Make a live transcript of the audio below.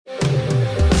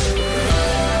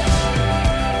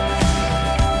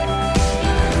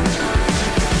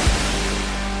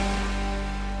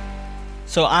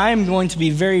So I'm going to be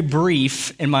very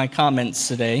brief in my comments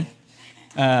today.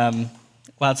 Wow,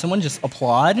 did someone just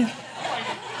applaud?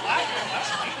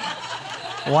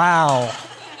 Wow.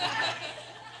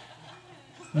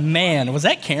 Man, was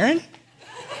that Karen?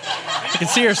 I can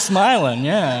see her smiling,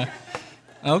 yeah.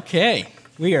 Okay,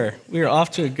 we are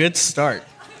off to a good start.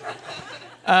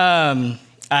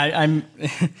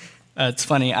 It's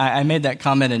funny, I made that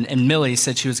comment and Millie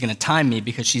said she was going to time me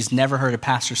because she's never heard a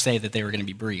pastor say that they were going to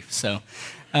be brief. So,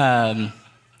 but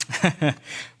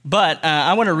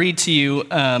I want to read to you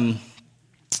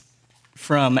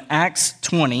from Acts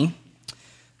 20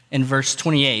 in verse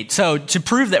 28. So to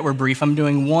prove that we're brief, I'm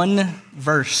doing one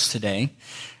verse today,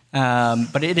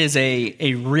 but it is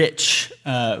a rich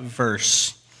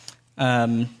verse.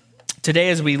 Today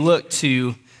as we look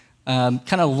to kind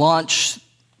of launch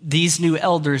these new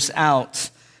elders out,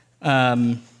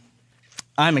 I'm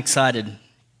excited.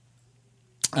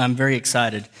 I'm very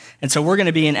excited. And so we're going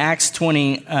to be in Acts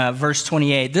 20, verse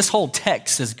 28. This whole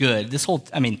text is good. This whole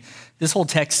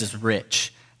text is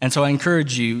rich. And so I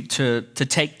encourage you to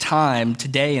take time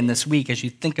today and this week as you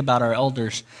think about our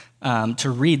elders to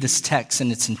read this text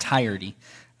in its entirety.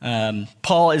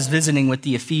 Paul is visiting with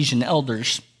the Ephesian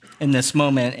elders in this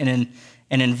moment,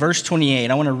 and in verse 28,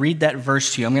 I want to read that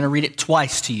verse to you. I'm going to read it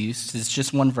twice to you. So it's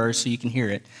just one verse so you can hear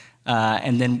it.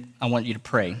 And then I want you to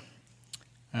pray.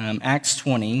 Acts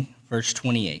 20, verse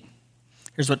 28.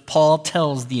 Here's what Paul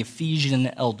tells the Ephesian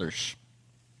elders.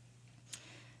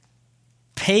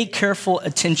 Pay careful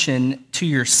attention to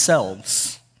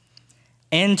yourselves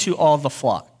and to all the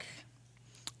flock,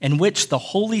 in which the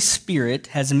Holy Spirit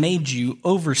has made you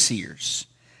overseers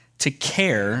to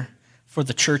care for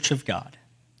the church of God,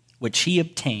 which he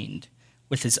obtained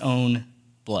with his own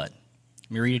blood.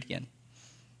 Let me read it again.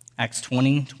 Acts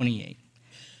 20, 28.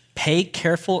 Pay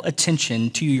careful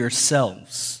attention to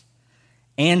yourselves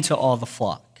and to all the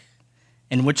flock,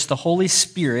 in which the Holy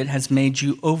Spirit has made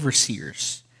you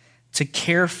overseers to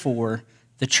care for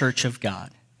the church of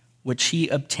God, which he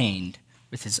obtained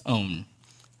with his own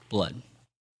blood.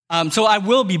 So I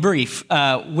will be brief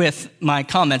with my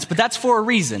comments, but that's for a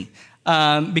reason.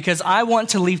 Because I want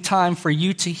to leave time for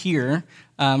you to hear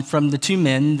from the two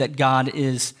men that God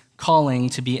is calling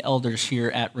to be elders here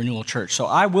at Renewal Church. So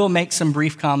I will make some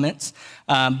brief comments,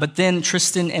 but then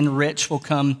Tristan and Rich will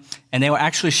come and they will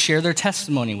actually share their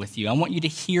testimony with you. I want you to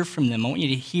hear from them. I want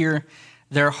you to hear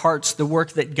their hearts, the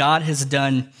work that God has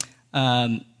done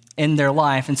in their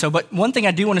life. And so, but one thing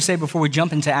I do want to say before we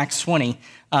jump into Acts 20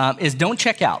 is don't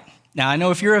check out. Now, I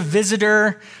know if you're a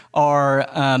visitor or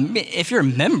if you're a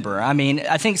member,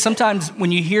 I think sometimes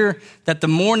when you hear that the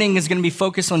morning is going to be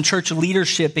focused on church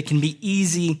leadership, it can be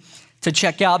easy to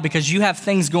check out because you have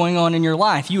things going on in your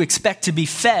life. You expect to be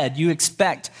fed. You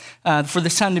expect for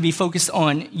this time to be focused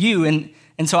on you.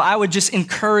 And so I would just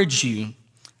encourage you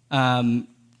that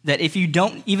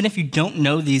even if you don't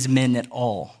know these men at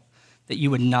all, that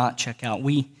you would not check out.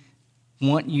 We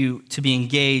want you to be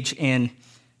engaged and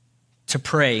to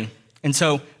pray. And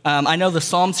so I know the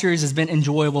Psalm series has been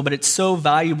enjoyable, but it's so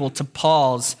valuable to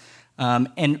pause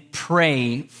and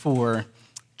pray for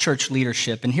church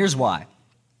leadership. And here's why.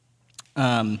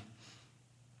 Let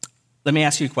me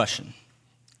ask you a question.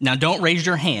 Now, don't raise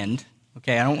your hand,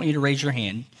 okay? I don't want you to raise your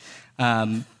hand.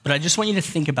 But I just want you to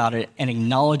think about it and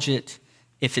acknowledge it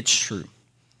if it's true.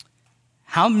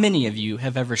 How many of you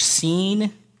have ever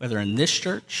seen, whether in this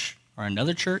church or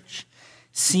another church,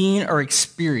 seen or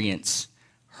experienced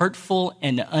hurtful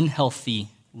and unhealthy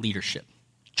leadership,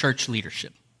 church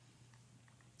leadership?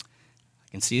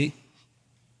 I can see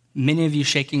many of you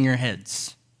shaking your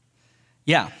heads.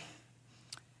 Yeah.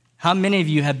 How many of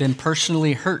you have been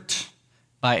personally hurt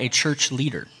by a church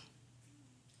leader?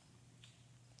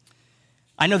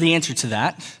 I know the answer to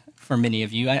that for many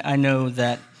of you. I know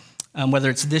that whether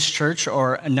it's this church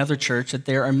or another church, that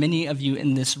there are many of you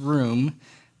in this room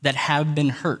that have been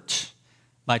hurt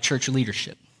by church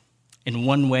leadership. In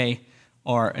one way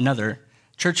or another,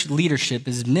 church leadership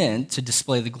is meant to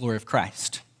display the glory of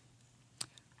Christ.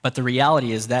 But the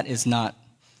reality is that is not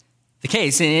the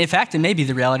case. In fact, it may be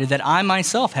the reality that I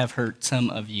myself have hurt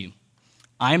some of you.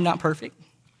 I am not perfect.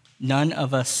 None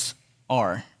of us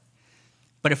are.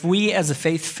 But if we as a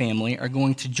faith family are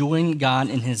going to join God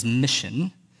in his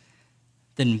mission,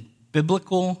 then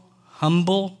biblical,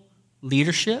 humble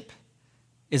leadership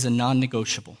is a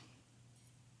non-negotiable.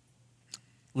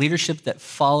 Leadership that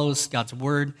follows God's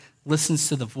word, listens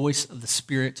to the voice of the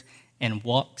Spirit, and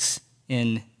walks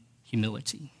in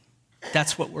humility.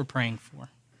 That's what we're praying for.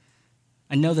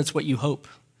 I know that's what you hope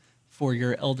for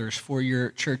your elders, for your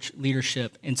church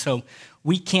leadership. And so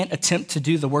we can't attempt to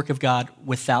do the work of God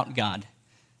without God.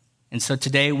 And so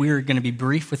today we are going to be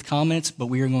brief with comments, but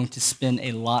we are going to spend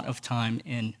a lot of time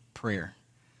in prayer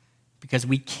because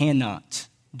we cannot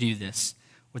do this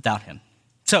without him.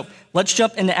 So let's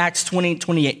jump into Acts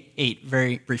 20:28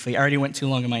 very briefly. I already went too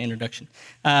long in my introduction.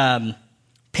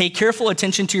 Pay careful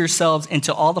attention to yourselves and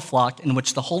to all the flock in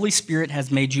which the Holy Spirit has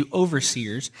made you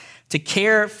overseers to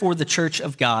care for the church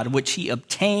of God, which he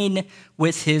obtained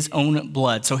with his own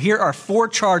blood. So here are four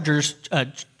charges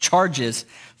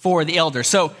for the elders.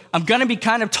 So I'm going to be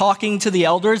kind of talking to the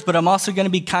elders, but I'm also going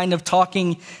to be kind of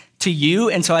talking to you.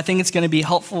 And so I think it's going to be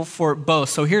helpful for both.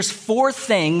 So here's four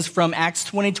things from Acts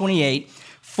 20:28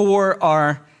 for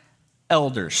our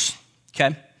elders.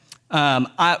 Okay.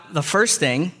 The first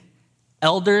thing,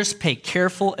 elders, pay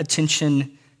careful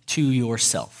attention to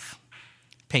yourself.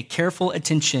 Pay careful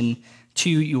attention to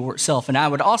yourself. And I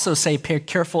would also say pay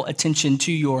careful attention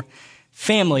to your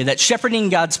family. That shepherding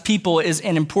God's people is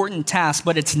an important task,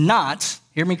 but it's not,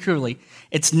 hear me clearly,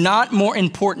 it's not more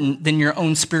important than your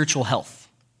own spiritual health.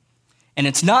 And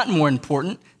it's not more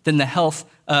important than the health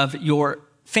of your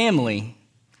family.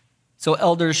 So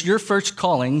elders, your first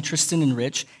calling, Tristan and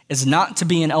Rich, is not to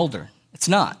be an elder. It's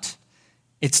not.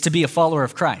 It's to be a follower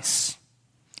of Christ.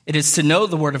 It is to know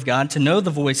the Word of God, to know the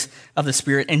voice of the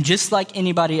Spirit. And just like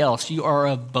anybody else, you are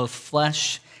of both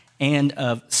flesh and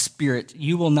of spirit.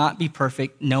 You will not be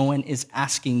perfect. No one is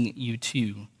asking you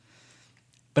to.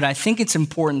 But I think it's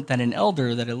important that an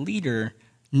elder, that a leader,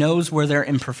 knows where their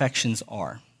imperfections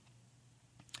are.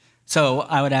 So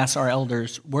I would ask our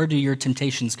elders, where do your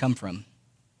temptations come from?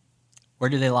 Where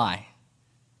do they lie?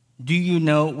 Do you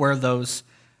know where those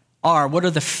are? What are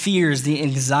the fears, the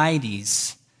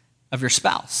anxieties of your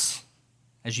spouse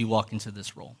as you walk into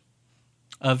this role?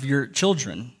 Of your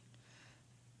children?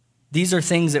 These are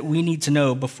things that we need to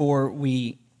know before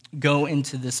we go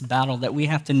into this battle, that we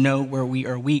have to know where we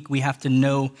are weak. We have to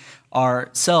know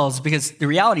ourselves, because the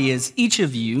reality is each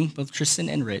of you, both Tristan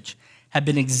and Rich, have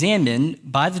been examined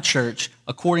by the church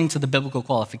according to the biblical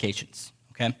qualifications,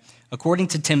 okay? According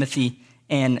to Timothy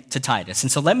and to Titus.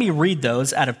 And so let me read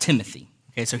those out of Timothy.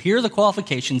 Okay, so here are the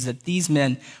qualifications that these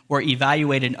men were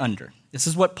evaluated under. This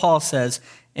is what Paul says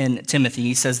in Timothy.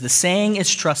 He says, the saying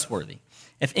is trustworthy.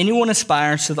 If anyone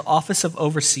aspires to the office of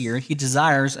overseer, he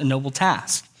desires a noble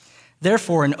task.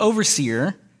 Therefore, an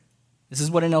overseer, this is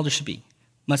what an elder should be,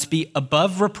 must be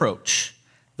above reproach,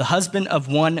 the husband of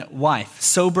one wife,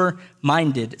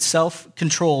 sober-minded,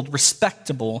 self-controlled,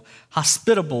 respectable,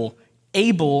 hospitable,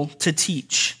 able to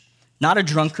teach, not a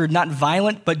drunkard, not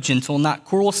violent but gentle, not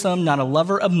quarrelsome, not a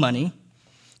lover of money.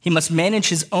 He must manage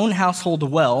his own household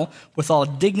well, with all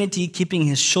dignity, keeping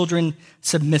his children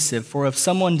submissive. For if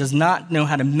someone does not know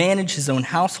how to manage his own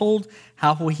household,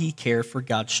 how will he care for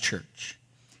God's church?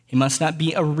 He must not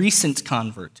be a recent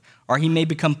convert, or he may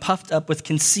become puffed up with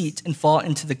conceit and fall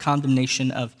into the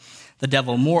condemnation of the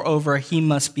devil. Moreover, he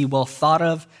must be well thought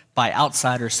of by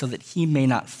outsiders, so that he may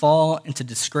not fall into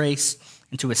disgrace,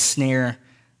 into a snare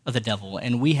of the devil.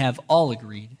 And we have all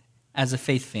agreed as a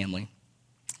faith family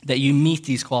that you meet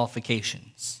these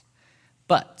qualifications.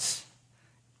 But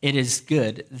it is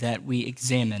good that we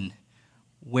examine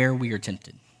where we are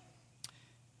tempted,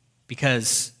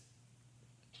 because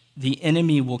the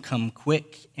enemy will come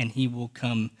quick and he will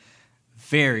come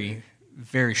very,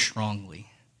 very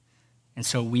strongly. And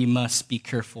so we must be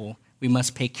careful. We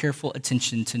must pay careful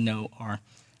attention to know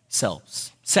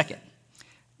ourselves. Second,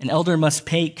 an elder must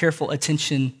pay careful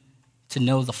attention to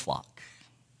know the flock,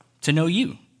 to know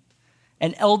you.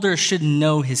 An elder should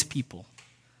know his people.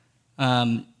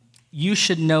 You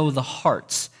should know the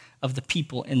hearts of the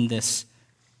people in this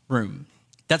room.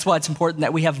 That's why it's important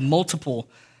that we have multiple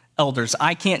elders.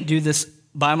 I can't do this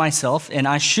by myself, and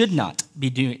I should not be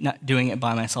doing it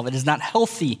by myself. It is not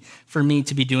healthy for me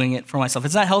to be doing it for myself.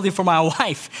 It's not healthy for my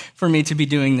wife for me to be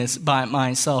doing this by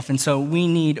myself. And so we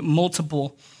need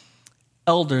multiple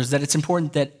elders, that it's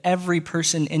important that every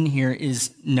person in here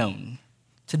is known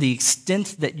to the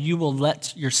extent that you will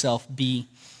let yourself be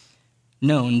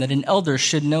known, that an elder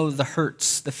should know the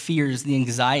hurts, the fears, the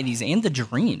anxieties, and the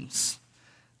dreams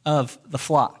of the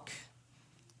flock,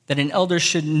 that an elder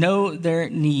should know their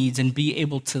needs and be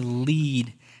able to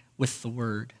lead with the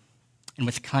word and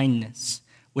with kindness,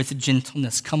 with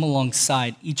gentleness, come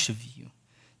alongside each of you,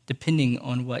 depending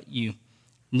on what you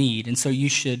need. And so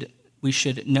we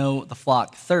should know the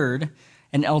flock. Third,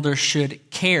 an elder should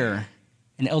care.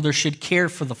 An elder should care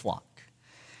for the flock.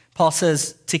 Paul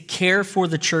says to care for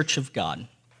the church of God.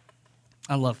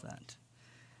 I love that.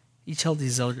 You tell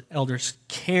these elders,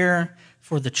 care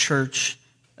for the church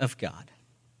of God.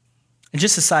 And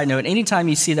just a side note, anytime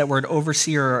you see that word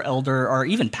overseer or elder or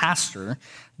even pastor,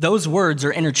 those words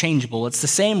are interchangeable. It's the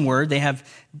same word. They have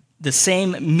the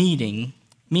same meaning.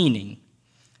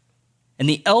 And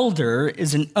the elder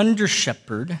is an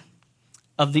under-shepherd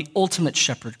of the ultimate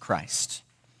shepherd, Christ,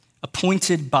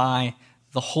 appointed by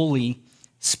the Holy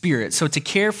Spirit. So to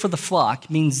care for the flock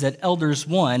means that elders,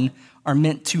 one, are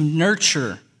meant to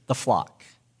nurture the flock,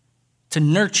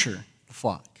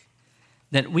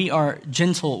 that we are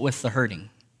gentle with the hurting.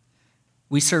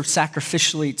 We serve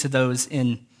sacrificially to those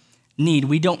in need.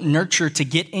 We don't nurture to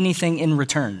get anything in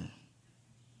return,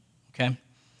 okay?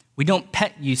 We don't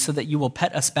pet you so that you will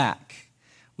pet us back.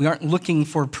 We aren't looking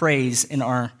for praise in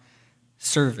our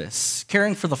service.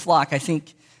 Caring for the flock, I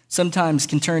think, sometimes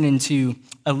can turn into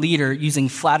a leader using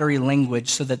flattery language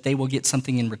so that they will get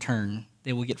something in return.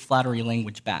 They will get flattery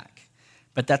language back.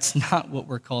 But that's not what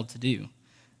we're called to do.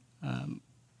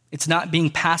 It's not being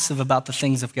passive about the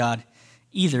things of God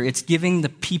either. It's giving the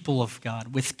people of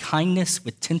God with kindness,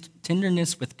 with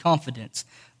tenderness, with confidence,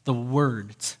 the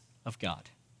words of God.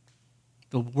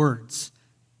 The words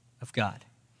of God.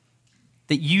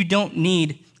 That you don't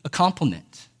need a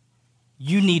compliment.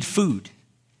 You need food.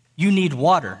 You need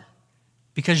water.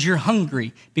 Because you're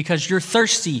hungry, because you're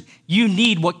thirsty, you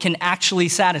need what can actually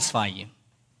satisfy you.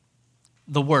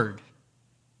 The word.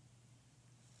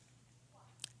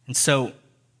 And so,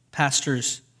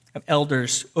 pastors,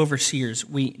 elders, overseers,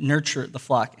 we nurture the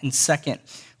flock. And second,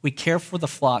 we care for the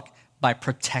flock by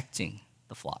protecting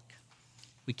the flock.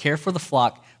 We care for the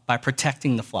flock by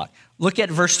protecting the flock. Look at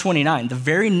verse 29. The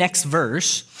very next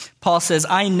verse, Paul says,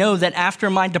 I know that after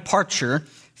my departure,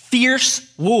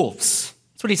 fierce wolves,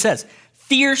 that's what he says,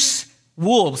 fierce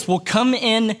wolves will come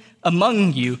in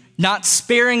among you, not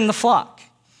sparing the flock.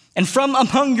 And from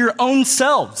among your own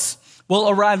selves will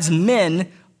arise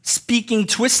men speaking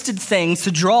twisted things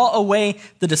to draw away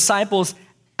the disciples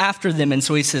after them. And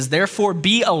so he says, therefore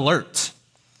be alert,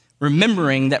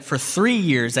 remembering that for 3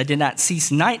 years I did not cease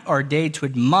night or day to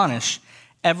admonish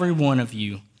every one of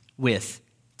you with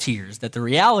tears. That the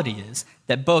reality is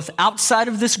that both outside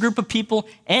of this group of people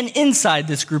and inside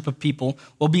this group of people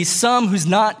will be some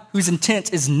whose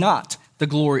intent is not the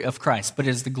glory of Christ, but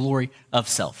is the glory of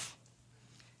self.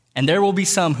 And there will be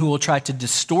some who will try to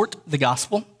distort the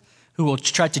gospel, who will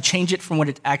try to change it from what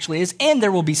it actually is, and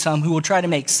there will be some who will try to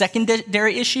make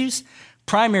secondary issues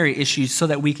primary issues so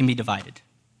that we can be divided.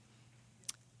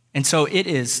 And so it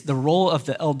is the role of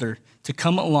the elder to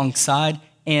come alongside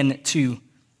and to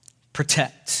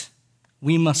protect.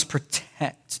 We must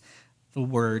protect the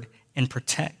word and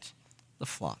protect the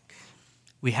flock.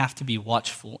 We have to be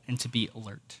watchful and to be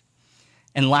alert.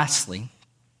 And lastly,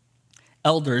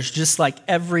 elders, just like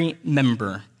every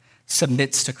member,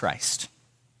 submits to Christ.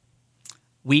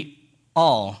 We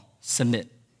all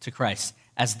submit to Christ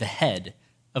as the head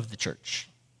of the church.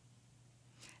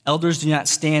 Elders do not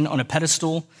stand on a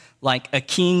pedestal like a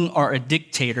king or a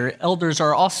dictator. Elders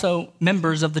are also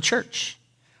members of the church.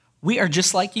 We are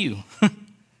just like you.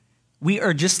 We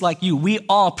are just like you. We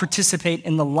all participate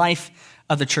in the life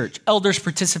of the church. Elders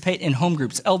participate in home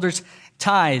groups. Elders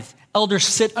tithe. Elders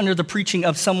sit under the preaching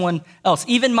of someone else.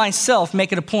 Even myself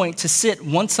make it a point to sit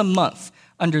once a month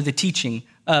under the teaching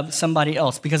of somebody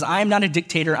else because I am not a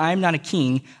dictator. I am not a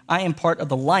king. I am part of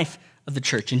the life of the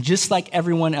church. And just like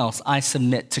everyone else, I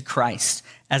submit to Christ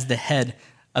as the head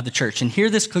of the church. And hear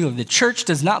this clearly. The church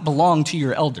does not belong to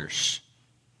your elders.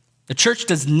 The church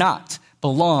does not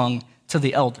belong to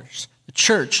the elders. The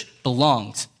church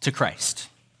belongs to Christ.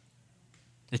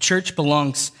 The church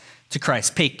belongs to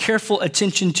Christ. Pay careful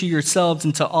attention to yourselves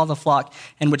and to all the flock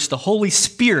in which the Holy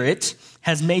Spirit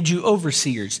has made you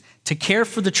overseers to care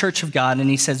for the church of God. And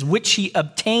he says, which he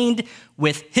obtained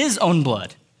with his own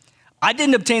blood. I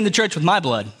didn't obtain the church with my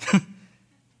blood.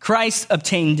 Christ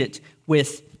obtained it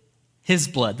with his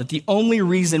blood. That the only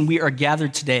reason we are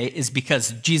gathered today is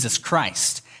because Jesus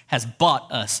Christ has bought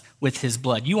us with his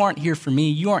blood. You aren't here for me.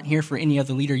 You aren't here for any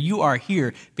other leader. You are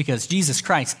here because Jesus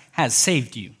Christ has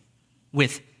saved you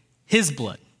with his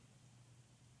blood.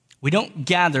 We don't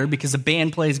gather because a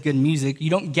band plays good music. You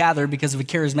don't gather because of a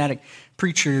charismatic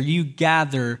preacher. You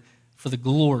gather for the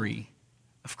glory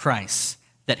of Christ,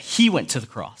 that he went to the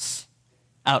cross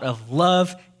out of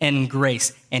love and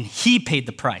grace, and he paid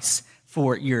the price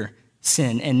for your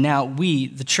sin. And now we,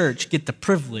 the church, get the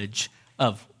privilege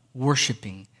of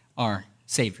worshiping our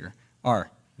Savior,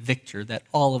 our victor, that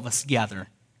all of us gather,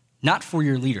 not for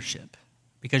your leadership,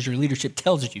 because your leadership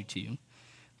tells you to,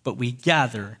 but we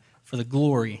gather for the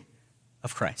glory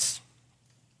of Christ.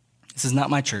 This is not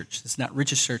my church. This is not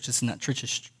Rich's church. This is not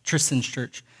Tristan's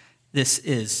church. This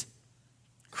is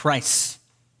Christ's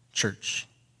church.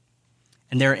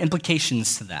 And there are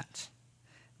implications to that.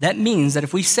 That means that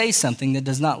if we say something that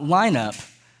does not line up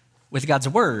with God's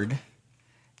word,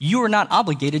 you are not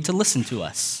obligated to listen to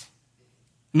us.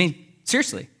 I mean,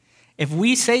 seriously, if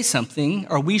we say something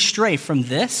or we stray from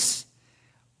this,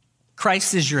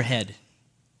 Christ is your head.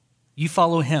 You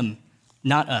follow him,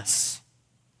 not us.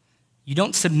 You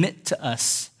don't submit to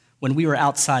us when we were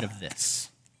outside of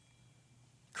this.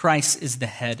 Christ is the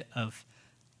head of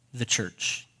the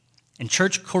church. And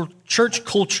church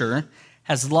culture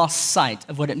has lost sight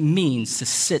of what it means to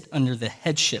sit under the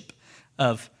headship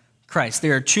of Christ.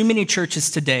 There are too many churches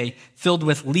today filled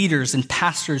with leaders and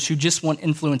pastors who just want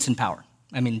influence and power.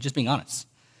 I mean, just being honest.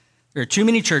 There are too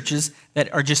many churches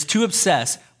that are just too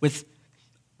obsessed with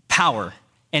power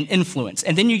and influence.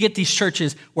 And then you get these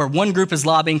churches where one group is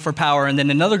lobbying for power and then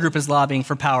another group is lobbying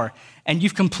for power. And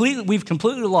we've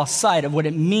completely lost sight of what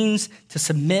it means to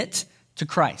submit to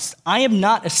Christ. I am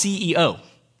not a CEO,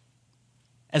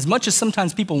 as much as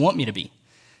sometimes people want me to be.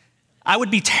 I would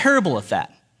be terrible at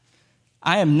that.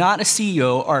 I am not a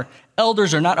CEO. Our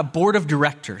elders are not a board of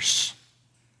directors.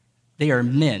 They are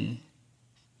men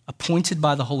appointed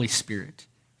by the Holy Spirit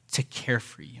to care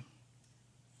for you,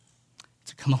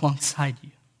 to come alongside you,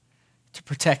 to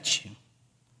protect you.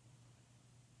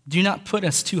 Do not put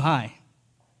us too high.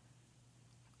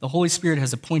 The Holy Spirit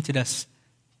has appointed us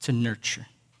to nurture,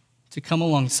 to come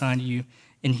alongside you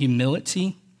in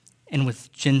humility and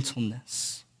with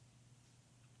gentleness.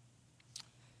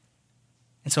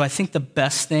 And so I think the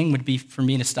best thing would be for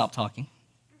me to stop talking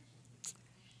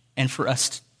and for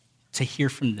us to hear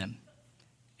from them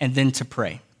and then to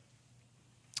pray.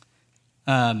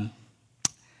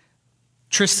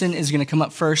 Tristan is going to come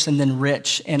up first and then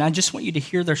Rich, and I just want you to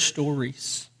hear their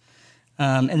stories.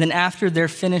 And then after they're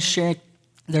finished sharing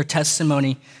their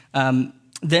testimony, them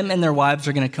and their wives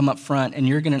are going to come up front, and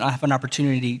you're going to have an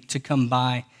opportunity to come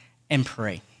by and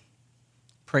pray.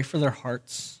 Pray for their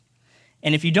hearts.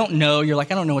 And if you don't know, you're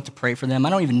like, I don't know what to pray for them. I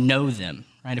don't even know them,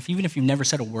 right? Even if you've never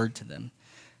said a word to them,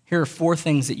 here are 4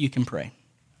 things that you can pray.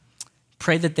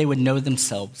 Pray that they would know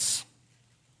themselves.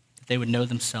 That they would know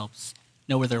themselves.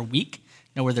 Know where they're weak.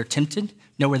 Know where they're tempted.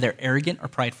 Know where they're arrogant or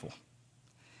prideful.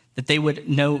 That they would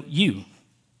know you.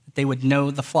 That they would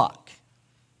know the flock.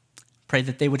 Pray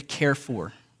that they would care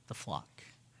for the flock.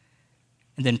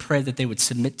 And then pray that they would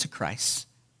submit to Christ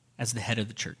as the head of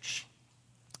the church.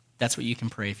 That's what you can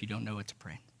pray if you don't know what to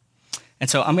pray. And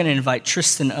so I'm going to invite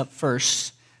Tristan up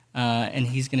first, and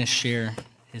he's going to share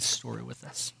his story with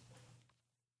us.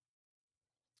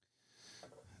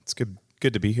 It's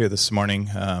good to be here this morning.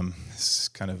 It's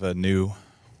kind of a new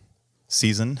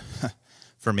season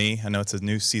for me. I know it's a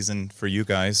new season for you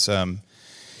guys.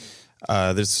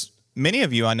 There's many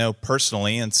of you I know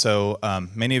personally, and so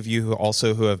many of you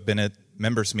who have been at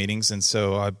members meetings, and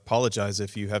so I apologize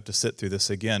if you have to sit through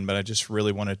this again, but I just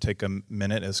really want to take a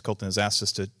minute, as Colton has asked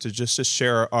us, to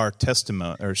share our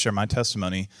testimony, or share my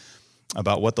testimony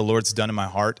about what the Lord's done in my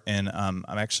heart. And I'm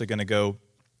actually going to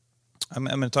I'm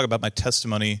going to talk about my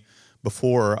testimony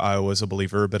before I was a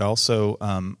believer, but also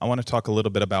I want to talk a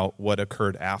little bit about what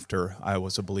occurred after I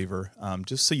was a believer,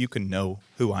 just so you can know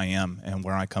who I am and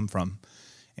where I come from,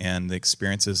 and the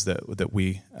experiences that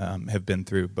we have been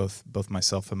through, both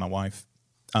myself and my wife.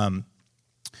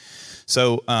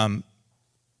 So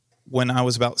when I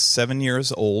was about 7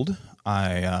 years old,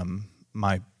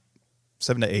 my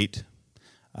 7 to 8,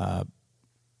 I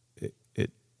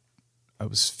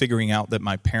was figuring out that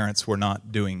my parents were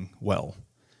not doing well,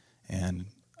 and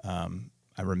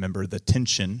I remember the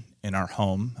tension in our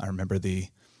home. I remember the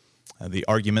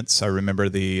arguments. I remember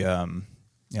the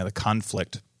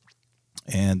conflict.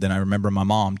 And then I remember my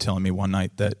mom telling me one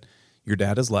night that your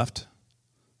dad has left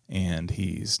and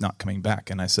he's not coming back.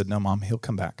 And I said, no, Mom, he'll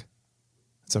come back.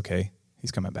 It's okay.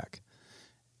 He's coming back.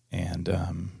 And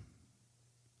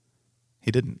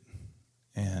he didn't.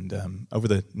 And over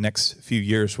the next few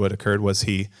years, what occurred was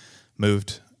he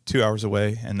moved 2 hours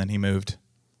away, and then he moved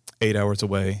 8 hours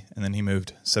away, and then he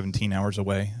moved 17 hours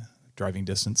away, driving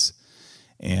distance.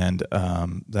 And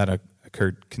that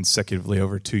occurred consecutively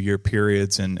over 2-year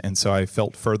periods, and so I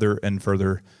felt further and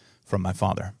further from my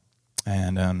father.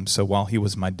 And so while he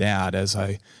was my dad, as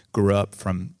I grew up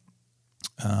from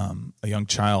a young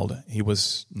child, he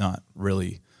was not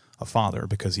really a father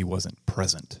because he wasn't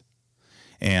present.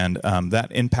 And that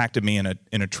impacted me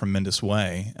in a tremendous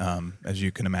way, as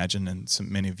you can imagine, and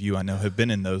many of you I know have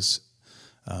been in those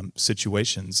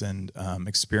situations and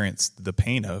experienced the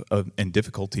pain and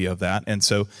difficulty of that. And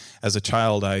so as a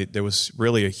child, there was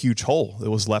really a huge hole that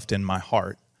was left in my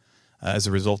heart as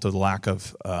a result of the lack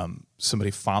of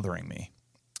somebody fathering me.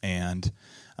 And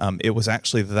it was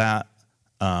actually that,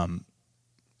 I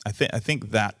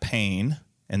think that pain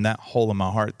and that hole in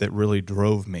my heart that really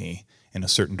drove me in a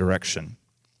certain direction.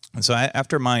 And so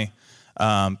after my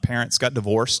parents got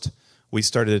divorced. We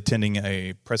started attending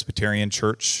a Presbyterian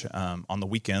church on the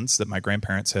weekends that my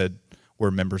grandparents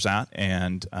were members at,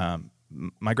 and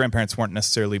my grandparents weren't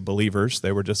necessarily believers.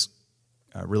 They were just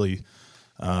really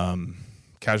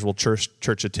casual church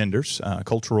attenders,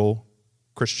 cultural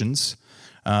Christians.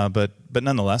 But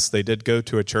nonetheless, they did go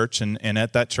to a church, and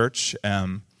at that church,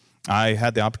 I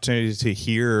had the opportunity to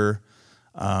hear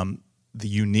the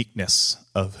uniqueness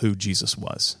of who Jesus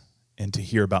was, and to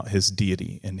hear about his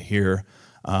deity, and hear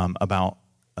about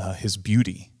his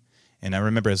beauty. And I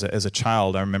remember as a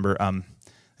child, it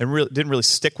didn't really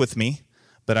stick with me,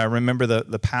 but I remember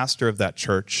the pastor of that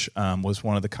church was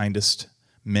one of the kindest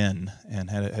men, and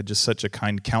had just such a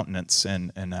kind countenance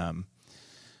and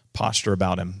posture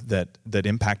about him that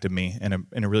impacted me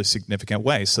in a really significant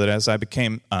way. So that as I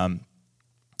came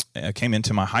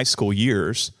into my high school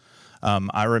years,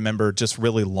 I remember just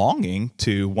really longing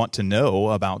to want to know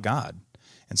about God.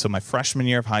 And so my freshman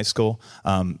year of high school,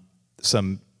 my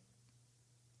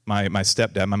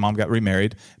stepdad, my mom got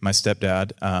remarried. My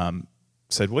stepdad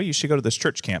said, well, you should go to this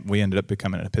church camp. We ended up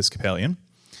becoming an Episcopalian.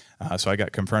 So I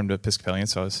got confirmed Episcopalian,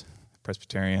 so I was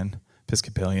Presbyterian,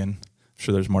 Episcopalian. I'm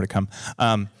sure there's more to come.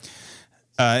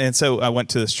 And so I went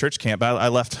to this church camp. I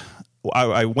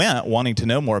went wanting to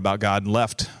know more about God, and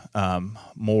left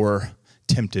more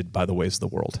tempted by the ways of the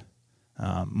world,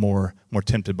 more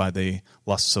tempted by the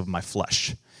lusts of my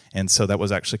flesh. And so that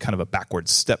was actually kind of a backward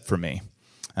step for me.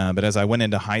 But as I went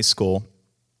into high school,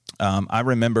 I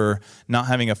remember not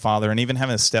having a father and even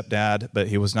having a stepdad, but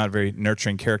he was not a very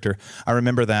nurturing character. I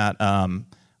remember that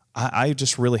I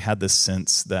just really had this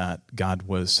sense that God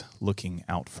was looking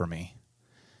out for me.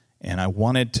 And I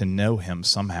wanted to know him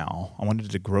somehow. I wanted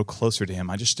to grow closer to him.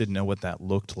 I just didn't know what that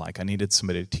looked like. I needed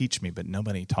somebody to teach me, but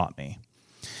nobody taught me.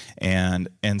 And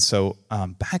so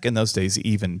back in those days,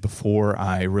 even before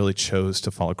I really chose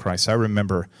to follow Christ, I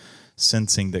remember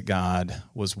sensing that God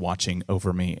was watching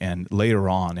over me. And later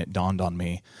on, it dawned on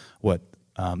me what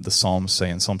the Psalms say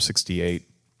in Psalm 68,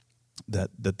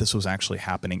 that this was actually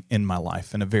happening in my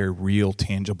life in a very real,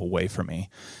 tangible way for me.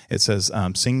 It says,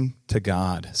 sing to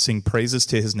God, sing praises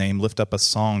to his name, lift up a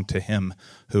song to him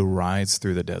who rides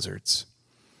through the deserts.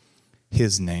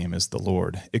 His name is the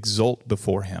Lord. Exult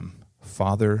before him.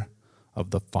 Father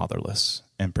of the fatherless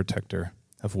and protector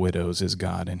of widows is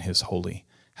God in his holy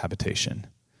habitation.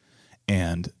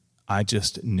 And I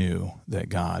just knew that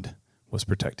God was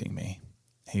protecting me.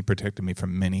 He protected me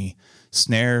from many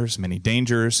snares, many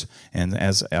dangers. And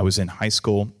as I was in high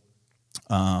school,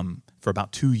 for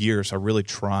about 2 years, I really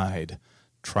tried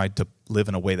to live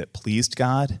in a way that pleased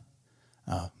God.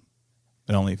 I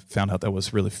only found out that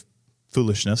was really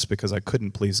foolishness because I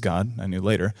couldn't please God. I knew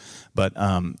later. But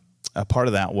a part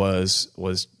of that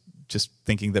was just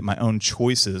thinking that my own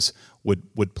choices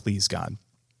would please God.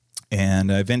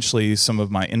 And eventually some of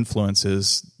my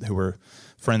influences, who were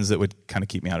friends that would kind of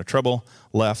keep me out of trouble,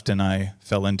 left, and I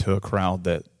fell into a crowd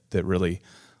that really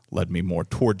led me more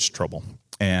towards trouble.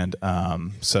 And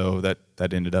so that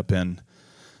ended up in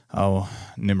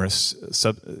numerous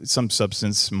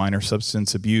minor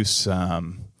substance abuse,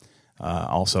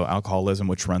 also alcoholism,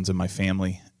 which runs in my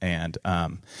family. And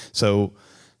so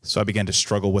I began to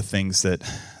struggle with things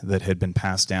that had been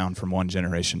passed down from one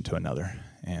generation to another.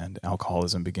 And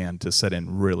alcoholism began to set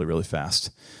in really, really fast.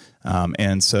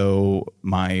 And so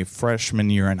my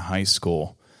freshman year in high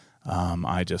school,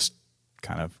 I just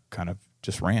kind of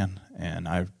just ran. And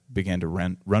I began to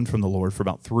run from the Lord for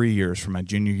about 3 years, from my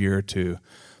junior year to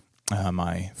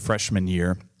my freshman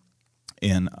year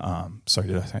in,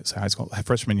 did I say high school?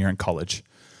 Freshman year in college.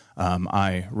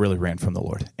 I really ran from the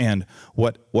Lord. And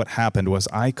what happened was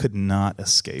I could not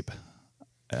escape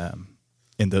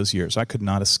in those years. I could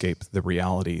not escape the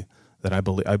reality that I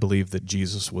believed that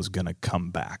Jesus was going to come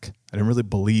back. I didn't really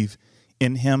believe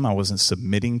in him. I wasn't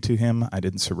submitting to him. I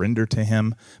didn't surrender to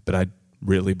him, but I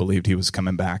really believed he was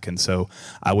coming back. And so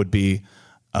I would be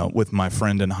with my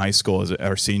friend in high school as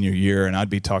our senior year, and I'd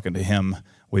be talking to him.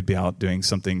 We'd be out doing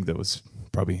something that was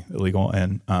probably illegal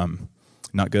and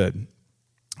not good.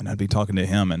 And I'd be talking to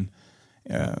him, and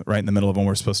right in the middle of when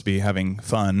we're supposed to be having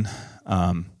fun,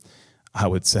 I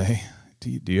would say,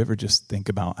 do you ever just think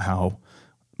about how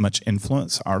much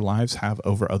influence our lives have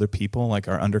over other people, like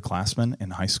our underclassmen in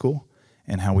high school,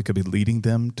 and how we could be leading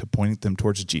them to pointing them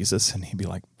towards Jesus? And he'd be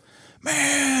like,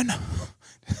 man,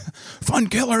 fun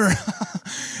killer.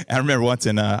 I remember once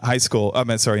in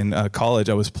in college,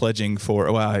 I was pledging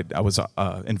I was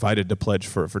invited to pledge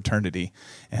for a fraternity,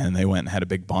 and they went and had a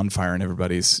big bonfire, and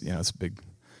everybody's, it's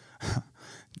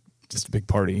just a big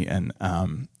party. And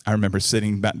I remember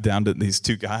sitting back down to these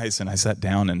two guys, and I sat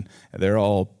down, and they're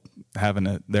all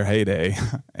having their heyday,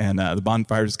 and the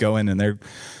bonfire's going, and they're.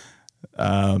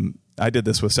 I did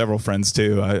this with several friends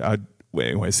too.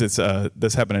 Anyways, this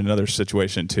happened in another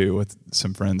situation too with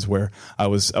some friends where I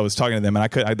was talking to them, and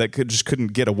I just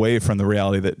couldn't get away from the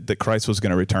reality that Christ was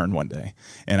going to return one day,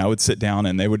 and I would sit down,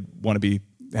 and they would want to be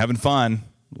having fun,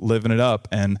 living it up,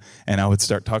 and I would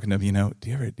start talking to them. Do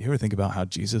you ever think about how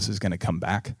Jesus is going to come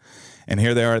back? And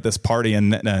here they are at this party,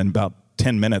 and about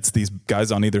 10 minutes, these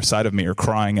guys on either side of me are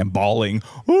crying and bawling,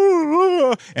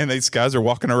 and these guys are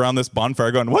walking around this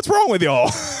bonfire going, "What's wrong with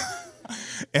y'all?"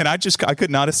 And I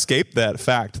could not escape that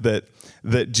fact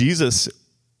that Jesus'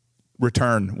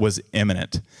 return was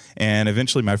imminent. And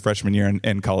eventually, my freshman year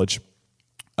in college,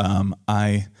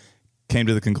 I came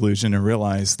to the conclusion and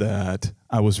realized that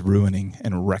I was ruining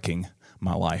and wrecking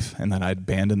my life, and that I'd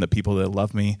abandoned the people that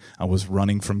loved me. I was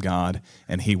running from God,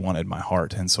 and He wanted my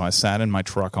heart. And so I sat in my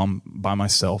truck by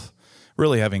myself,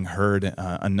 really having heard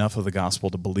enough of the gospel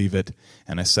to believe it.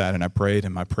 And I sat and I prayed,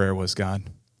 and my prayer was,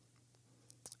 God,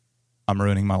 I'm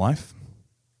ruining my life,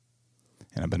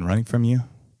 and I've been running from you,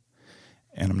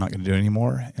 and I'm not going to do it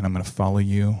anymore, and I'm going to follow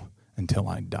you until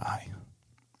I die.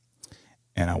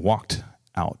 And I walked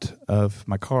out of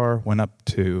my car, went up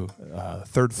to the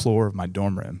third floor of my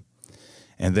dorm room,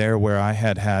 and there where I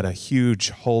had a huge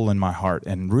hole in my heart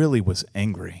and really was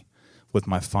angry with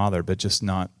my father, but just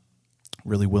not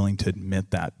really willing to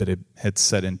admit that, but it had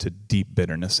set into deep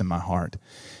bitterness in my heart.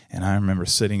 And I remember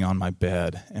sitting on my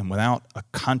bed, and without a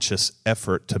conscious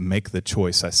effort to make the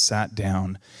choice, I sat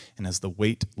down, and as the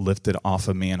weight lifted off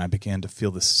of me and I began to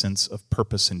feel this sense of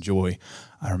purpose and joy,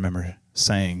 I remember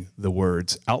saying the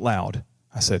words out loud.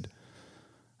 I said,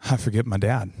 I forgive my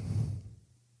dad.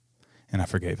 And I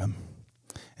forgave him.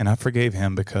 And I forgave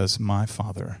him because my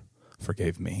father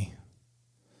forgave me.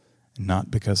 Not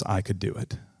because I could do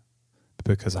it, but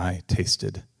because I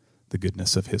tasted the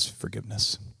goodness of his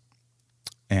forgiveness.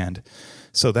 And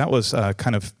so that was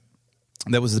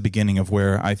that was the beginning of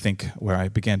where I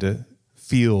began to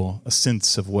feel a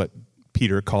sense of what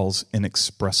Peter calls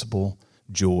inexpressible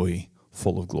joy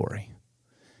full of glory.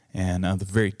 And the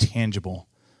very tangible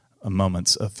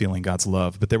moments of feeling God's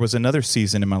love. But there was another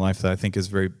season in my life that I think is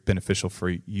very beneficial for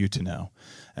you to know.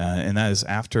 And that is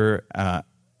after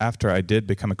I did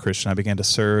become a Christian, I began to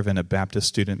serve in a Baptist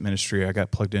student ministry. I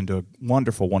got plugged into a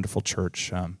wonderful, wonderful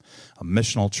church, a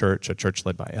missional church, a church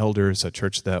led by elders, a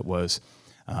church that was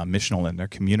missional in their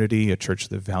community, a church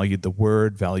that valued the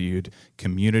word, valued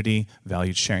community,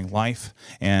 valued sharing life.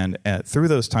 And through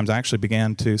those times, I actually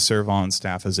began to serve on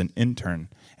staff as an intern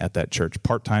at that church,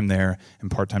 part-time there and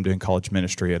part-time doing college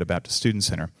ministry at a Baptist student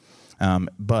center.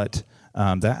 But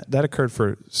that occurred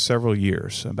for several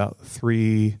years, about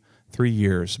three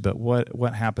years. But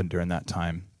what happened during that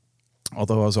time?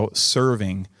 Although I was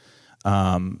serving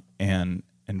and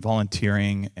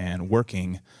volunteering and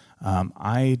working,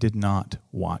 I did not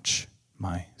watch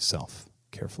myself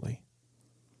carefully,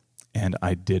 and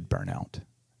I did burn out.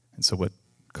 And so what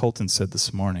Colton said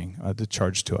this morning, the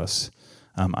charge to us,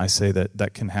 I say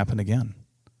that can happen again.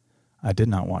 I did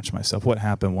not watch myself. What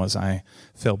happened was I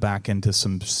fell back into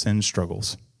some sin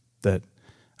struggles that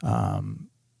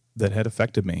had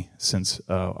affected me since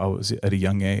I was at a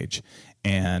young age.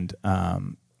 And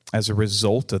as a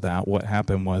result of that, what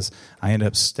happened was I ended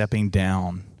up stepping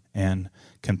down and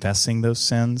confessing those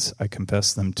sins. I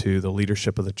confessed them to the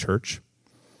leadership of the church.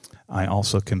 I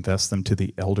also confessed them to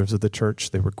the elders of the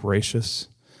church. They were gracious.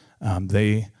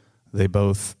 They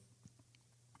both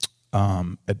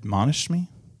admonished me,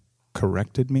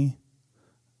 corrected me,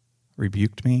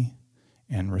 rebuked me,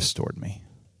 and restored me.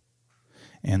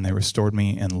 And they restored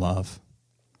me in love.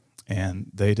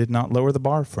 And they did not lower the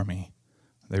bar for me.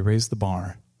 They raised the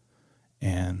bar.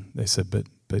 And they said,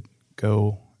 but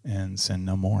go and sin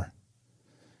no more.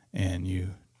 And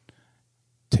you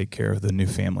take care of the new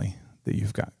family that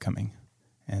you've got coming.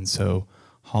 And so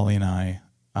Holly and I,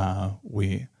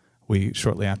 we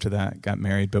shortly after that got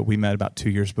married, but we met about 2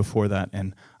 years before that,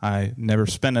 and I never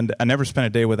spent a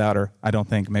day without her. I don't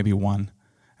think, maybe one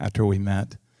after we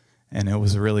met. And it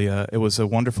was really it was a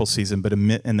wonderful season, but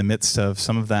in the midst of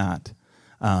some of that,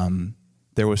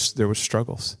 there was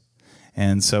struggles.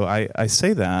 And so I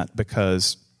say that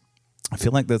because I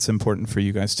feel like that's important for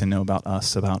you guys to know about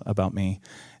us, about me,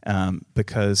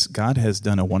 because God has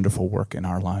done a wonderful work in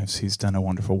our lives. He's done a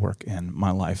wonderful work in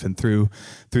my life. And through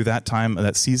that time,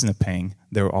 that season of pain,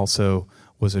 there also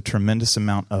was a tremendous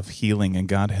amount of healing, and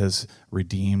God has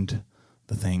redeemed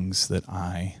the things that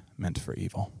I meant for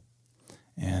evil.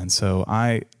 And so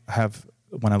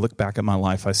when I look back at my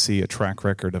life, I see a track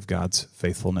record of God's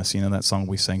faithfulness. You know that song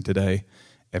we sang today?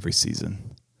 Every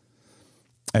season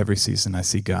I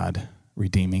see God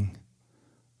redeeming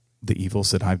the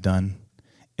evils that I've done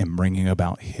and bringing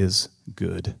about his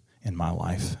good in my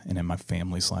life and in my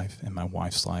family's life, in my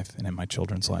wife's life, and in my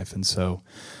children's life. And so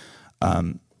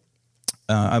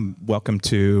I'm welcome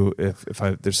to, if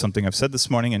there's something I've said this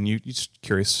morning and you're just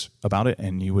curious about it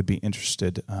and you would be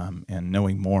interested in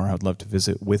knowing more, I'd love to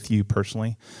visit with you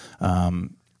personally.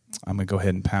 I'm going to go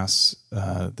ahead and pass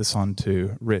this on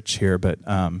to Rich here. But,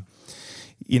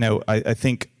 I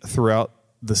think throughout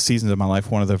the seasons of my life,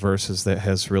 one of the verses that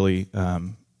has really,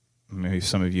 maybe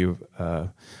some of you,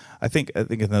 I think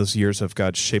in those years of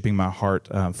God shaping my heart,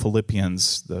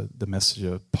 Philippians, the message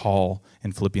of Paul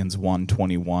in Philippians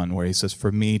 1:21, where he says,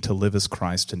 "For me to live is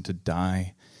Christ and to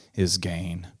die is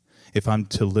gain. If I'm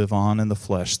to live on in the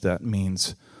flesh, that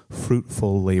means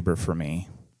fruitful labor for me.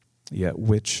 Yet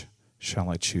which shall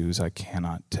I choose? I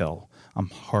cannot tell. I'm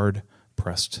hard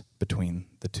pressed between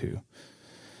the two."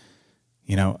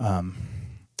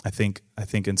 I think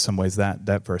in some ways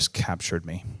that verse captured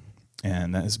me.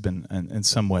 And that has been, in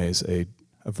some ways, a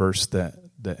verse that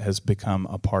has become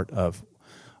a part of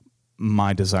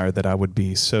my desire, that I would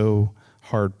be so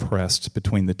hard-pressed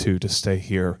between the two to stay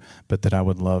here, but that I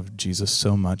would love Jesus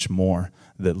so much more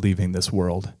that leaving this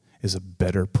world is a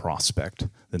better prospect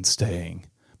than staying.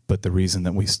 But the reason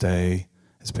that we stay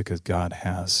is because God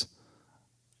has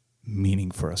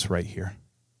meaning for us right here.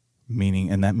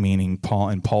 Meaning, and that meaning,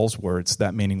 in Paul's words,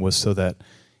 that meaning was so that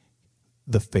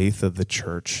the faith of the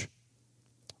church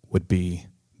would be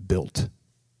built,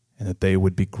 and that they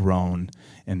would be grown,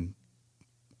 and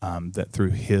that through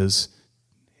his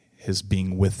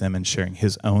being with them and sharing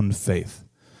his own faith,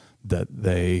 that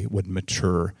they would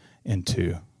mature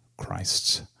into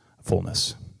Christ's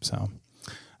fullness. So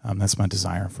that's my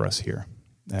desire for us here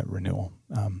at Renewal.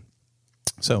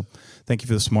 So thank you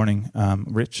for this morning.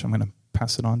 Rich, I'm going to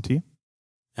pass it on to you.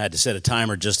 I had to set a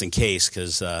timer just in case,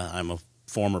 because I'm a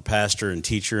former pastor and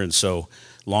teacher, and so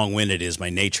long-winded is my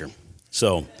nature.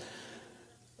 So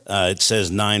it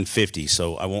says 9:50,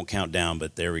 so I won't count down,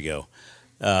 but there we go.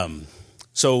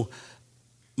 So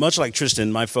much like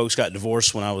Tristan, my folks got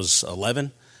divorced when I was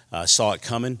 11. I saw it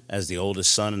coming as the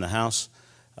oldest son in the house,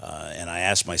 and I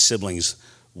asked my siblings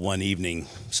one evening,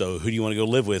 "So who do you want to go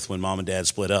live with when mom and dad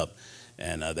split up?"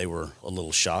 And they were a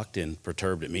little shocked and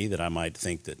perturbed at me that I might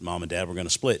think that mom and dad were going to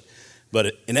split.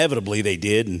 But inevitably they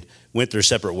did and went their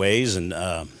separate ways. And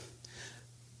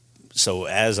so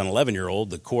as an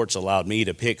 11-year-old, the courts allowed me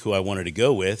to pick who I wanted to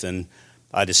go with, and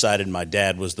I decided my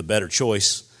dad was the better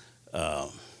choice.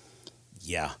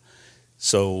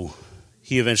 So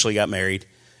he eventually got married,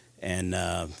 and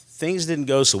things didn't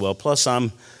go so well. Plus,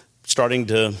 I'm starting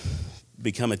to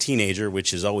become a teenager,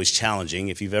 which is always challenging.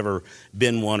 If you've ever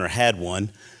been one or had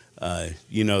one,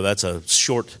 that's a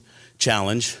short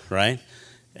challenge, right?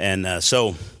 And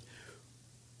so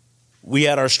we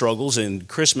had our struggles. In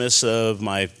Christmas of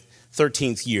my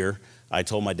 13th year, I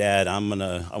told my dad, I want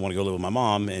to go live with my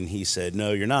mom, and he said,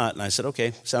 "No, you're not." And I said,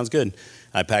 "Okay, sounds good."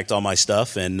 I packed all my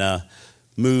stuff and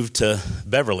moved to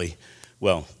Beverly.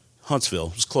 Well, Huntsville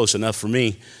was close enough for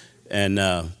me,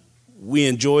 and we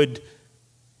enjoyed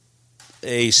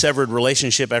a severed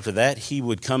relationship after that. He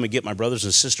would come and get my brothers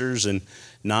and sisters and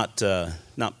not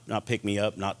pick me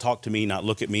up, not talk to me, not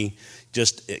look at me,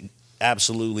 just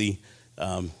absolutely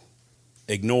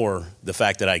ignore the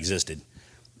fact that I existed.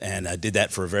 And I did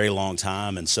that for a very long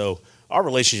time. And so our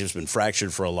relationship's been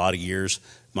fractured for a lot of years.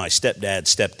 My stepdad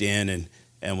stepped in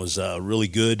and was a really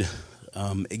good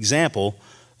example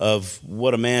of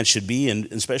what a man should be, and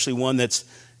especially one that's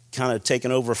kind of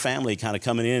taken over a family, kind of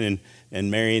coming in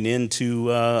and marrying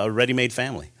into a ready-made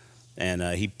family. And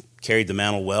he carried the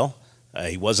mantle well.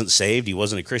 He wasn't saved. He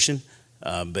wasn't a Christian,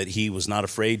 but he was not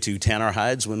afraid to tan our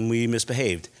hides when we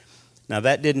misbehaved. Now,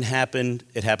 that didn't happen.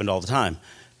 It happened all the time.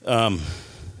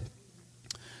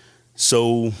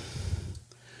 So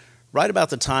right about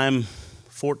the time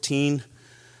 14,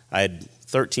 I had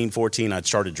 13, 14, I'd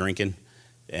started drinking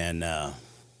and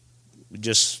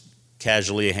just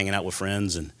casually hanging out with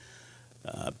friends, and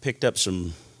picked up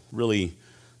some really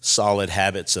solid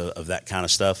habits of that kind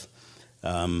of stuff.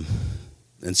 And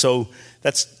so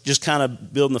that's just kind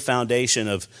of building the foundation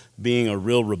of being a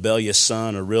real rebellious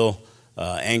son, a real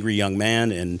angry young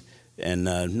man, and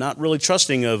not really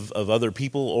trusting of other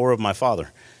people or of my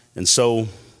father. And so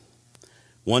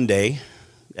one day,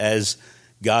 as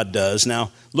God does.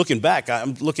 Now, I'm looking back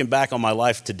on my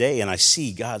life today, and I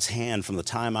see God's hand from the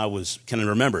time can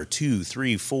remember, 2,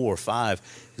 3, 4, 5.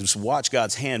 Just watch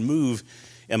God's hand move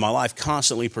in my life,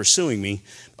 constantly pursuing me.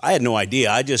 I had no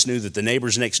idea. I just knew that the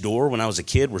neighbors next door when I was a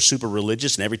kid were super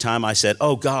religious, and every time I said,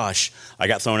 "Oh gosh," I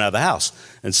got thrown out of the house.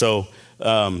 And so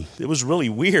it was really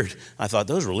weird. I thought,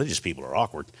 those religious people are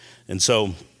awkward. And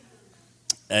so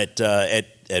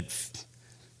At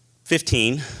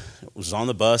 15, I was on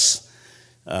the bus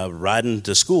riding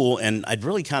to school, and I'd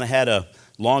really kind of had a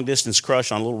long-distance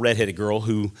crush on a little redheaded girl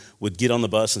who would get on the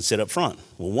bus and sit up front.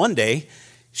 Well, one day,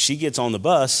 she gets on the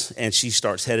bus, and she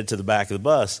starts headed to the back of the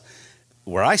bus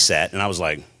where I sat, and I was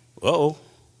like, uh-oh,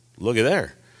 look at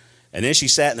there. And then she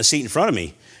sat in the seat in front of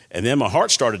me, and then my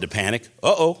heart started to panic.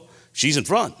 Uh-oh, she's in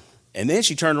front. And then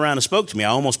she turned around and spoke to me. I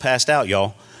almost passed out,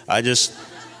 y'all. I just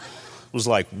was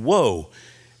like, whoa.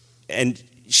 And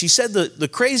she said the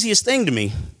craziest thing to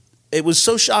me. It was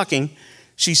so shocking.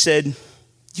 She said, "Do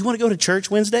you want to go to church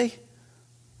Wednesday?"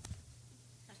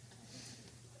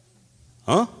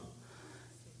 Huh?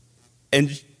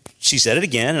 And she said it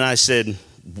again, and I said,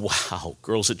 wow,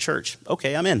 girls at church.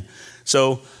 Okay, I'm in.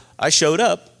 So I showed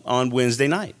up on Wednesday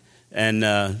night, and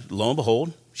lo and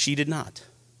behold, she did not.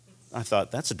 I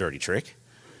thought, that's a dirty trick.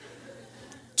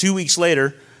 2 weeks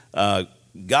later,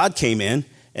 God came in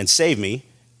and saved me.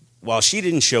 While she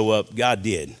didn't show up, God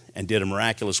did, and did a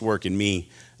miraculous work in me.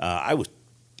 I was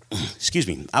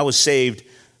saved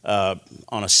on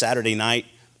a Saturday night.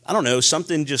 I don't know,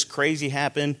 something just crazy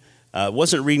happened.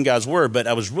 Wasn't reading God's word, but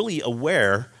I was really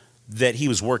aware that he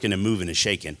was working and moving and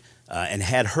shaking, and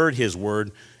had heard his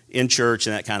word in church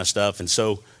and that kind of stuff. And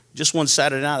so just one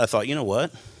Saturday night, I thought, you know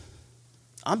what?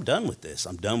 I'm done with this.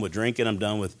 I'm done with drinking. I'm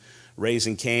done with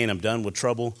raising Cain. I'm done with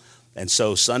trouble. And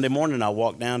so Sunday morning, I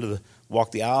walked down to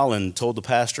walked the aisle and told the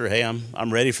pastor, hey,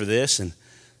 I'm ready for this. And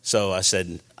so I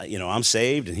said, I'm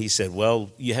saved. And he said, well,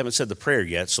 you haven't said the prayer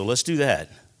yet, so let's do that.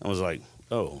 I was like,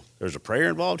 oh, there's a prayer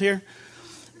involved here?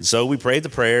 And so we prayed the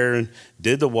prayer and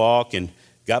did the walk and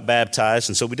got baptized.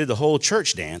 And so we did the whole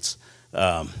church dance.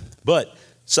 But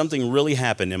something really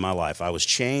happened in my life. I was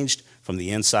changed from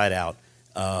the inside out.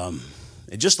 And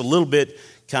just a little bit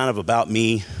kind of about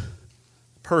me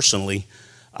personally.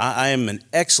 I am an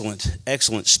excellent,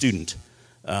 excellent student.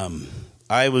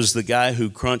 I was the guy who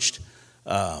crunched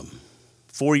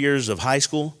 4 years of high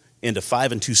school into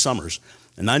 5 and 2 summers.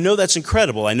 And I know that's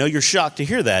incredible. I know you're shocked to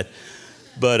hear that.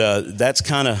 But that's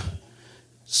kind of,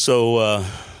 so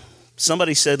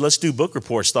somebody said, let's do book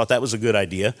reports. Thought that was a good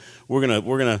idea. We're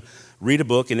gonna read a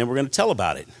book and then we're gonna tell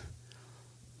about it.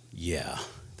 Yeah,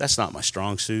 that's not my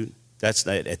strong suit. At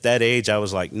that age, I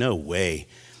was like, no way.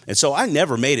 And so I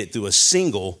never made it through a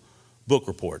single book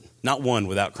report, not one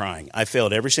without crying. I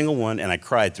failed every single one, and I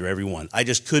cried through every one. I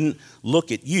just couldn't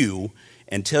look at you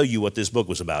and tell you what this book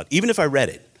was about. Even if I read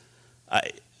it, I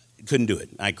couldn't do it.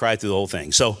 I cried through the whole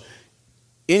thing. So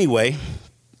anyway,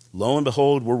 lo and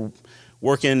behold, we're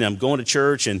working, I'm going to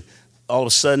church, and all of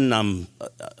a sudden I'm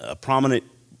a prominent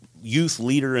youth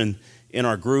leader in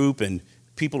our group, and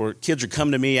kids are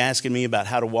coming to me asking me about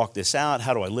how to walk this out,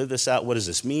 how do I live this out, what does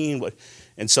this mean?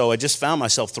 And so I just found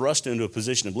myself thrust into a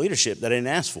position of leadership that I didn't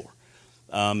ask for.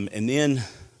 And then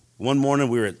one morning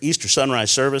we were at Easter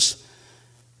sunrise service,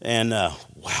 and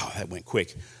wow, that went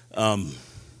quick.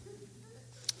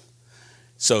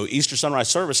 So Easter sunrise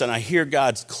service, and I hear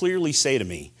God clearly say to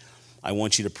me, I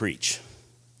want you to preach.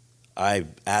 I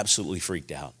absolutely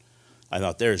freaked out. I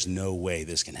thought, there's no way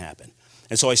this can happen.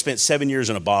 And so I spent 7 years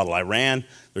in a bottle. I ran.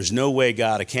 There's no way,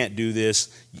 God, I can't do this.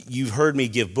 You've heard me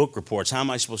give book reports. How am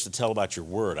I supposed to tell about your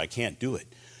word? I can't do it.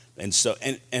 And so,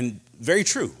 and very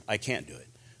true, I can't do it.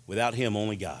 Without him,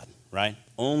 only God, right?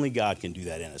 Only God can do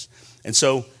that in us. And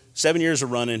so 7 years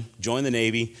of running, joined the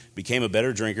Navy, became a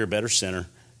better drinker, better sinner,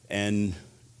 and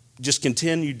just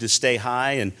continued to stay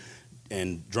high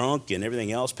and drunk and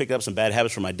everything else. Picked up some bad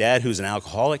habits from my dad, who's an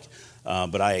alcoholic,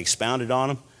 but I expounded on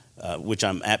them. Which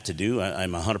I'm apt to do.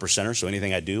 I'm a 100%er, so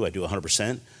anything I do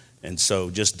 100%. And so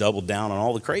just doubled down on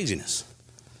all the craziness.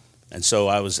 And so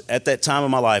I was, at that time of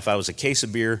my life, I was a case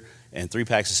of beer and 3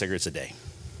 packs of cigarettes a day.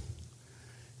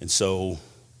 And so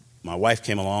my wife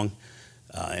came along,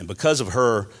 and because of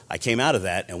her, I came out of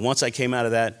that. And once I came out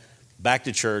of that, back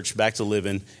to church, back to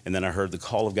living, and then I heard the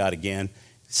call of God again,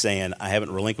 saying, I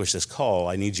haven't relinquished this call.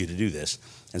 I need you to do this.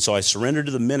 And so I surrendered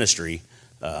to the ministry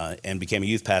and became a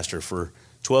youth pastor for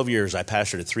 12 years. I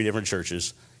pastored at 3 different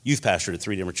churches, youth pastored at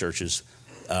 3 different churches.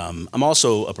 I'm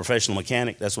also a professional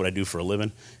mechanic. That's what I do for a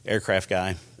living, aircraft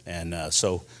guy. And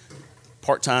so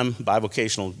part-time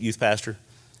bivocational youth pastor.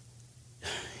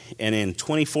 And in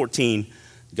 2014,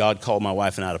 God called my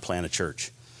wife and I to plant a church.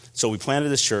 So we planted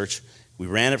this church. We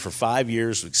ran it for 5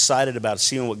 years, excited about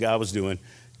seeing what God was doing.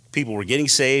 People were getting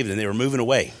saved and they were moving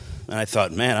away. And I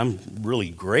thought, man, I'm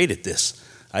really great at this.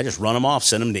 I just run them off,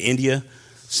 send them to India,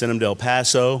 sent them to El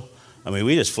Paso. I mean,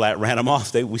 we just flat ran them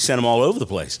off. We sent them all over the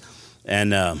place.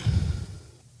 And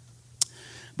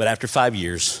but after 5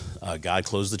 years, God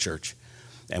closed the church,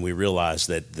 and we realized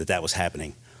that was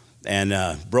happening.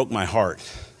 and broke my heart.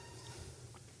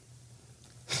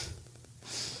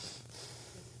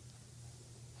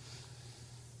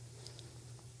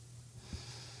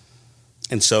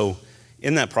 And so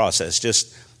in that process,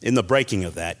 just in the breaking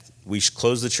of that, we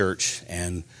closed the church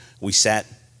and we sat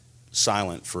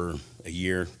silent for a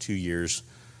year, 2 years.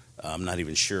 I'm not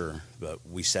even sure, but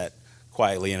we sat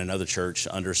quietly in another church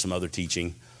under some other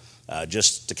teaching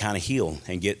just to kind of heal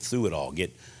and get through it all,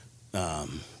 get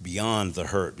beyond the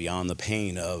hurt, beyond the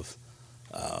pain of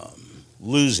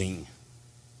losing.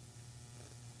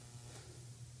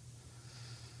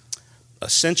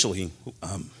 Essentially,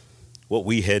 what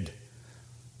we had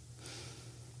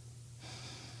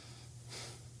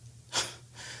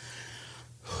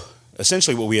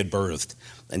birthed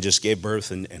and just gave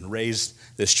birth and raised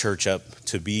this church up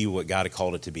to be what God had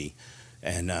called it to be.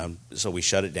 And so we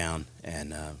shut it down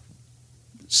and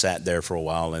sat there for a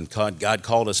while. And God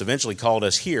eventually called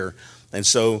us here. And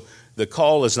so the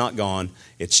call is not gone.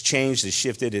 It's changed, it's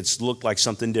shifted, it's looked like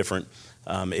something different.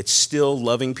 It's still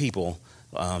loving people,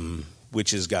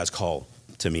 which is God's call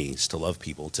to me, is to love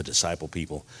people, to disciple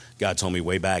people. God told me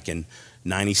way back in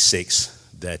 96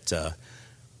 that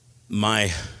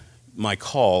my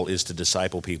call is to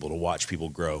disciple people, to watch people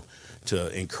grow,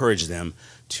 to encourage them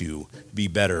to be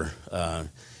better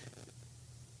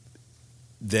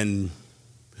than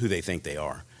who they think they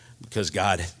are. Because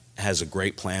God has a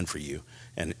great plan for you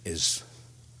and is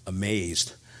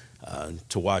amazed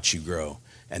to watch you grow.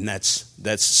 And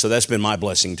that's been my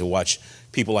blessing, to watch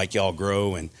people like y'all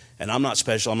grow. And I'm not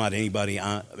special. I'm not anybody.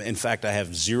 In fact, I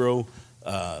have zero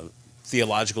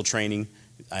theological training.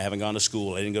 I haven't gone to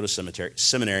school. I didn't go to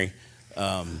seminary.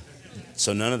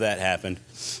 So none of that happened.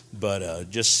 But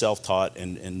just self-taught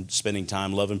and spending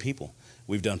time loving people.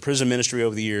 We've done prison ministry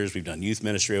over the years. We've done youth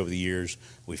ministry over the years.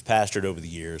 We've pastored over the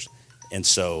years. And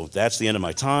so that's the end of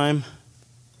my time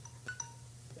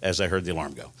as I heard the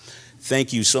alarm go.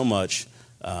 Thank you so much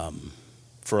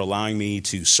for allowing me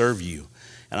to serve you.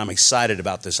 And I'm excited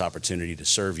about this opportunity to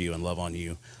serve you and love on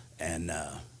you and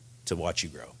to watch you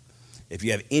grow. If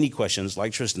you have any questions,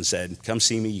 like Tristan said, come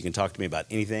see me. You can talk to me about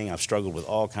anything. I've struggled with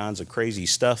all kinds of crazy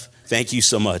stuff. Thank you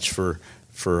so much for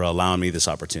allowing me this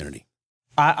opportunity.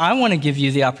 I want to give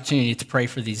you the opportunity to pray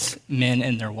for these men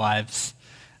and their wives.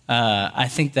 I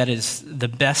think that is the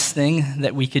best thing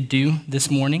that we could do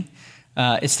this morning,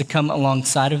 is to come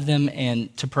alongside of them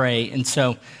and to pray. And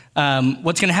so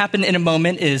what's going to happen in a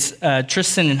moment is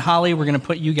Tristan and Holly, we're going to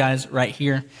put you guys right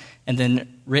here. And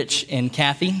then Rich and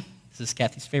Kathy, this is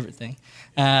Kathy's favorite thing,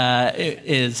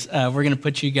 we're going to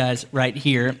put you guys right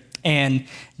here. And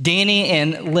Danny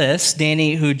and Liz,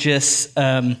 Danny, who just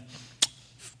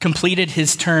completed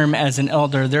his term as an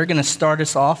elder, they're going to start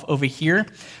us off over here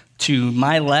to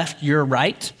my left, your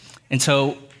right. And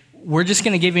so we're just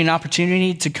going to give you an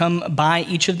opportunity to come by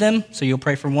each of them. So you'll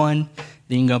pray for one,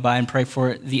 then you can go by and pray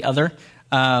for the other.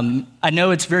 I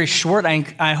know it's very short.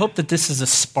 I hope that this is a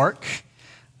spark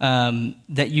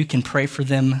that you can pray for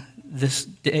them this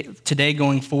day, today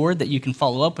going forward, that you can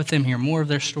follow up with them, hear more of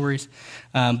their stories.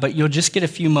 But you'll just get a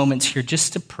few moments here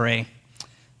just to pray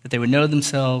that they would know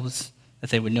themselves, that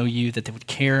they would know you, that they would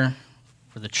care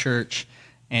for the church,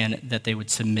 and that they would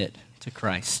submit to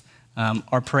Christ,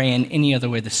 or pray in any other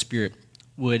way the Spirit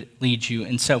would lead you.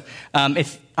 And so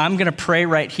if I'm going to pray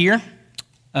right here,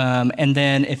 and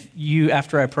then if you,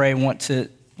 after I pray, want to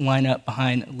line up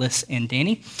behind Liz and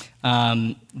Danny,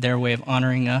 their way of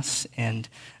honoring us and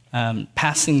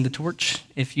passing the torch,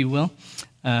 if you will,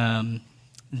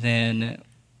 then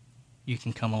you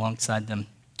can come alongside them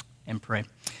and pray.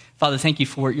 Father, thank you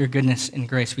for your goodness and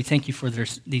grace. We thank you for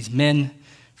these men,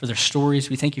 for their stories.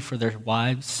 We thank you for their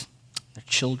wives, their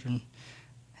children,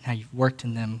 and how you've worked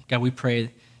in them. God, we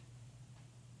pray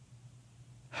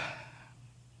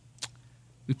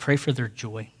for their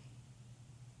joy,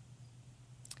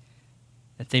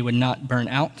 that they would not burn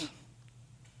out,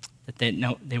 that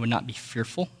they would not be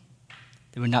fearful,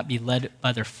 they would not be led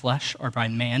by their flesh or by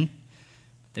man,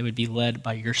 but they would be led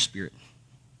by your Spirit.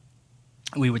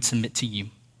 We would submit to you.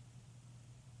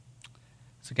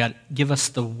 So God, give us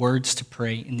the words to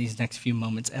pray in these next few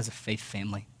moments as a faith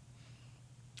family,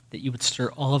 that you would stir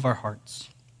all of our hearts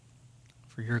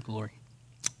for your glory.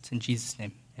 It's in Jesus'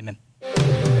 name, amen.